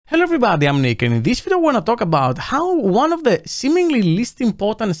Hello everybody, I'm Nick, and in this video I want to talk about how one of the seemingly least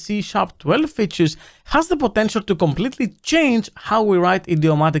important C# 12 features has the potential to completely change how we write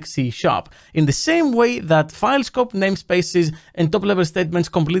idiomatic C#, in the same way that file scope namespaces and top-level statements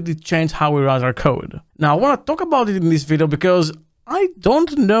completely change how we write our code. Now I want to talk about it in this video because I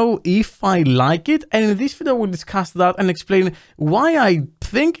don't know if I like it, and in this video we'll discuss that and explain why I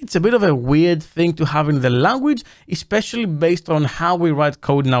think it's a bit of a weird thing to have in the language, especially based on how we write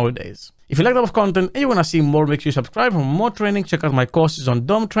code nowadays. If you like that type of content and you want to see more, make sure you subscribe for more training. Check out my courses on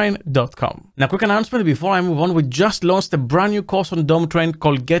domtrain.com. Now, quick announcement before I move on. We just launched a brand new course on Domtrain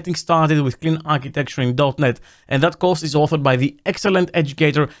called Getting Started with Clean Architecture in .NET. And that course is authored by the excellent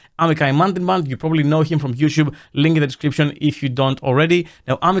educator Amikai Mandelband. You probably know him from YouTube. Link in the description if you don't already.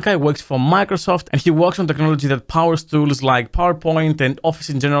 Now, Amikai works for Microsoft and he works on technology that powers tools like PowerPoint and Office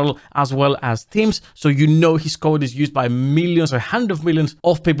in general, as well as Teams. So you know his code is used by millions or hundreds of millions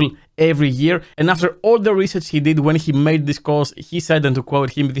of people every year. And after all the research he did when he made this course, he said, and to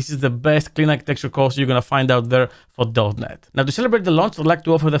quote him, "This is the best clean architecture course you're going to find out there for .NET." Now, to celebrate the launch, I'd like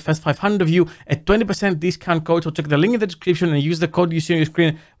to offer the first 500 of you a 20% discount code. So check the link in the description and use the code you see on your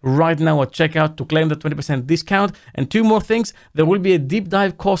screen right now at checkout to claim the 20% discount. And two more things, there will be a deep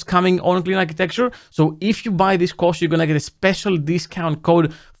dive course coming on clean architecture. So if you buy this course, you're going to get a special discount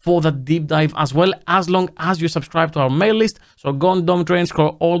code for that deep dive as well, as long as you subscribe to our mail list. So go on Domtrain,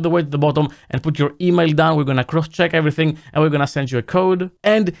 scroll all the way to the bottom and put your email down. We're going to cross-check everything and we're going to send you a code.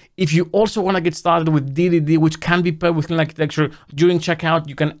 And if you also want to get started with DDD, which can be paired with clean architecture during checkout,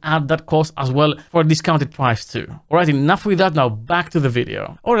 you can add that course as well for a discounted price too. All right, enough with that. Now back to the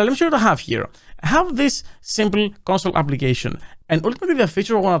video. All right, let me show you what I have here. I have this simple console application, and ultimately the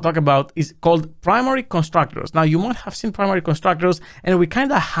feature I want to talk about is called primary constructors. Now you might have seen primary constructors, and we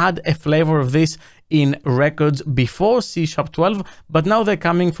kind of had a flavor of this in records before C# 12, but now they're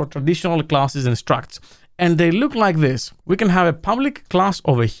coming for traditional classes and structs. And they look like this. We can have a public class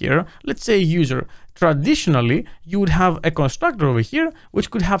over here, let's say user. Traditionally, you would have a constructor over here,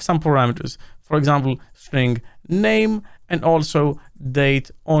 which could have some parameters. For example, string name, and also date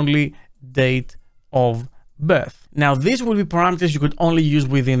only, date of birth. Now, these would be parameters you could only use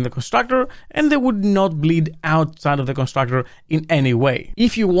within the constructor, and they would not bleed outside of the constructor in any way.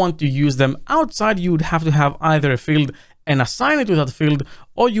 If you want to use them outside, you would have to have either a field and assign it to that field,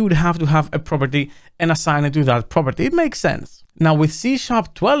 or you would have to have a property and assign it to that property. It makes sense. Now, with C#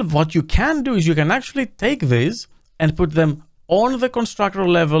 12, what you can do is you can actually take these and put them on the constructor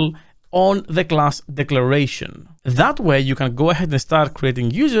level on the class declaration. That way you can go ahead and start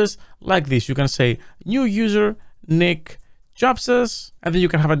creating users like this. You can say new user, Nick, Chapsas, and then you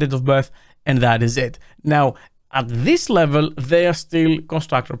can have a date of birth, and that is it. Now, at this level, they are still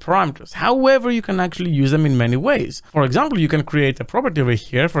constructor parameters. However, you can actually use them in many ways. For example, you can create a property over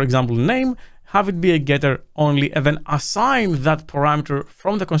here, for example, name, have it be a getter only, and then assign that parameter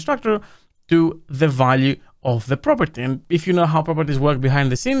from the constructor to the value of the property. And if you know how properties work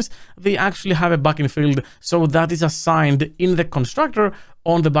behind the scenes, they actually have a backend field, so that is assigned in the constructor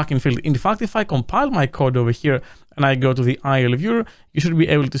on the backend field. In fact, if I compile my code over here and I go to the IL viewer, you should be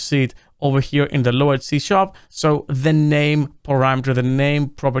able to see it over here in the lower C#. So the name parameter, the name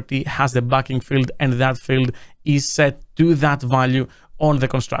property has the backing field, and that field is set to that value on the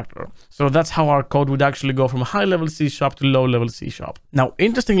constructor. So that's how our code would actually go from high level C# to low level C#. Now,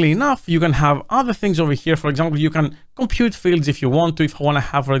 interestingly enough, you can have other things over here. For example, you can compute fields if you want to. If I want to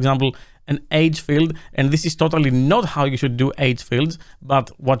have, for example, an age field, and this is totally not how you should do age fields, but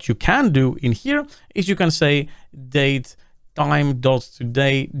what you can do in here is you can say date time dot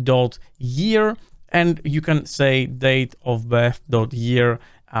today dot year, and you can say date of birth dot year,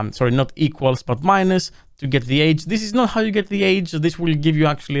 sorry, not equals, but minus, to get the age. This is not how you get the age. This will give you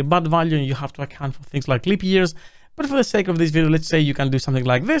actually a bad value, and you have to account for things like leap years. But for the sake of this video, let's say you can do something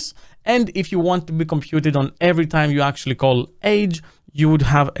like this. And if you want to be computed on every time you actually call age, you would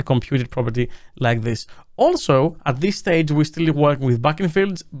have a computed property like this. Also, at this stage, we're still working with backend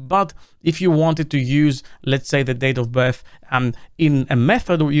fields, but if you wanted to use, let's say, the date of birth in a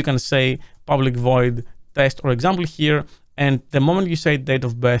method, you can say public void test or example here. And the moment you say date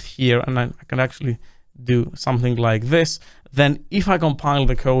of birth here, and I can actually do something like this, then if I compile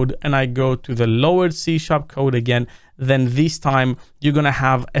the code and I go to the lowered C# code again, then this time you're going to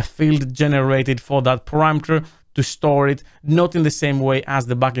have a field generated for that parameter to store it, not in the same way as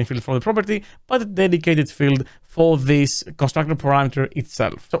the backend field for the property, but a dedicated field for this constructor parameter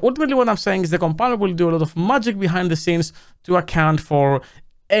itself. So ultimately what I'm saying is the compiler will do a lot of magic behind the scenes to account for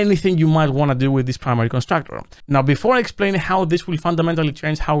anything you might want to do with this primary constructor. Now, before I explain how this will fundamentally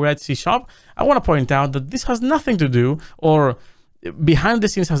change how we write C#, I want to point out that this has nothing to do, or behind the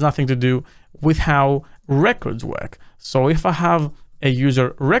scenes has nothing to do with how records work. So if I have a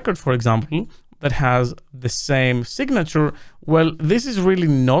user record, for example, that has the same signature, well, this is really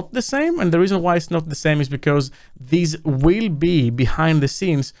not the same. And the reason why it's not the same is because these will be behind the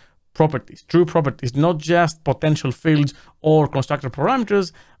scenes properties, true properties, not just potential fields or constructor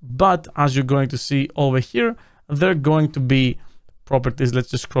parameters, but as you're going to see over here, they're going to be properties. Let's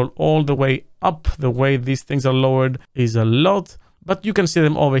just scroll all the way up. The way these things are lowered is a lot, but you can see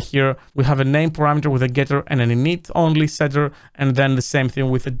them over here. We have a name parameter with a getter and an init only setter, and then the same thing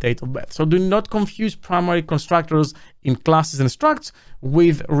with a date of birth. So do not confuse primary constructors in classes and structs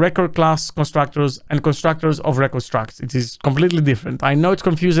with record class constructors and constructors of record structs. It is completely different. I know it's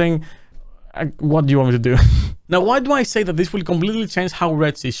confusing. What do you want me to do? Now, why do I say that this will completely change how we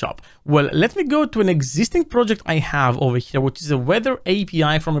write C#? Well, let me go to an existing project I have over here, which is a weather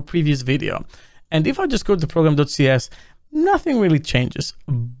API from a previous video. And if I just go to program.cs, nothing really changes.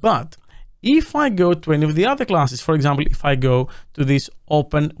 But if I go to any of the other classes, for example, if I go to this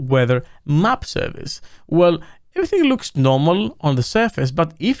open weather map service, well, everything looks normal on the surface,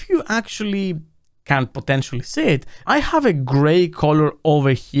 but if you actually can potentially see it, I have a gray color over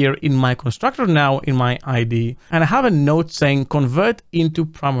here in my constructor now in my ID, and I have a note saying convert into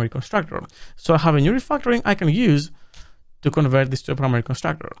primary constructor. So I have a new refactoring I can use to convert this to a primary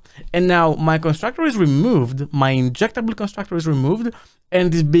constructor. And now my constructor is removed, my injectable constructor is removed,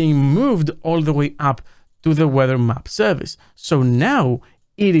 and is being moved all the way up to the weather map service. So now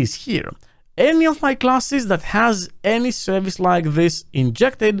it is here. Any of my classes that has any service like this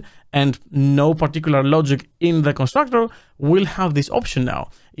injected and no particular logic in the constructor will have this option now.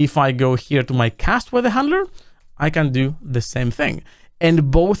 If I go here to my cast weather handler, I can do the same thing. And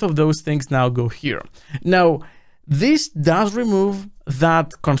both of those things now go here. Now, this does remove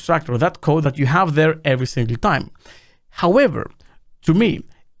that constructor, that code that you have there every single time. However, to me,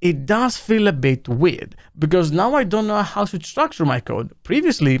 it does feel a bit weird because now I don't know how to structure my code.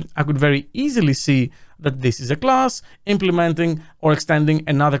 Previously, I could very easily see that this is a class implementing or extending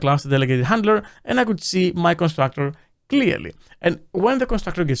another class, the delegated handler, and I could see my constructor clearly. And when the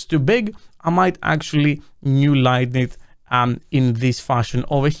constructor gets too big, I might actually new line it in this fashion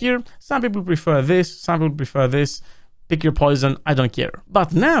over here. Some people prefer this, some people prefer this. Pick your poison, I don't care.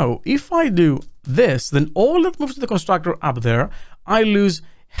 But now, if I do this, then all that moves to the constructor up there, I lose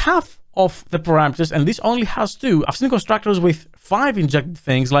half of the parameters, and this only has 2. I've seen constructors with 5 injected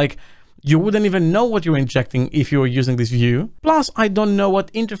things, like you wouldn't even know what you're injecting if you were using this view. Plus, I don't know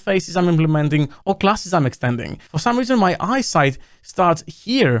what interfaces I'm implementing or classes I'm extending. For some reason, my eyesight starts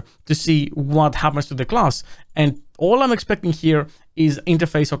here to see what happens to the class, and all I'm expecting here is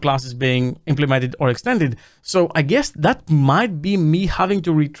interface or classes being implemented or extended. So I guess that might be me having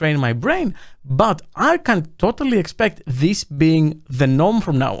to retrain my brain, but I can totally expect this being the norm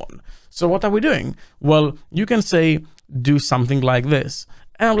from now on. So what are we doing? Well, you can say, do something like this.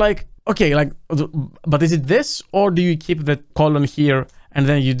 And I'm like, okay, like, but is it this, or do you keep the colon here and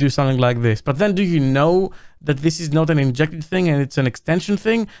then you do something like this? But then do you know that this is not an injected thing and it's an extension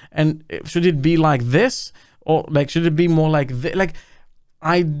thing? And should it be like this? Or like, should it be more like this? Like,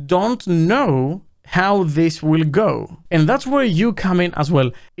 I don't know how this will go. And that's where you come in as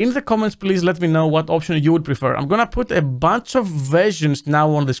well. In the comments, please let me know what option you would prefer. I'm gonna put a bunch of versions now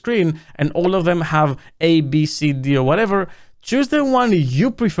on the screen, and all of them have A, B, C, D, or whatever. Choose the one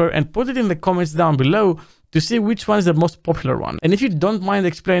you prefer and put it in the comments down below to see which one is the most popular one. And if you don't mind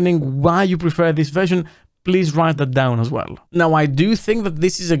explaining why you prefer this version, please write that down as well. Now, I do think that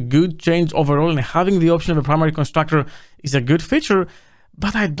this is a good change overall, and having the option of a primary constructor is a good feature,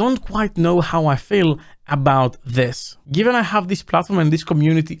 but I don't quite know how I feel about this. Given I have this platform and this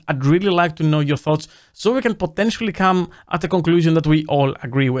community, I'd really like to know your thoughts so we can potentially come at a conclusion that we all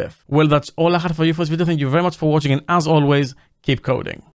agree with. Well, that's all I had for you for this video. Thank you very much for watching, and as always, keep coding.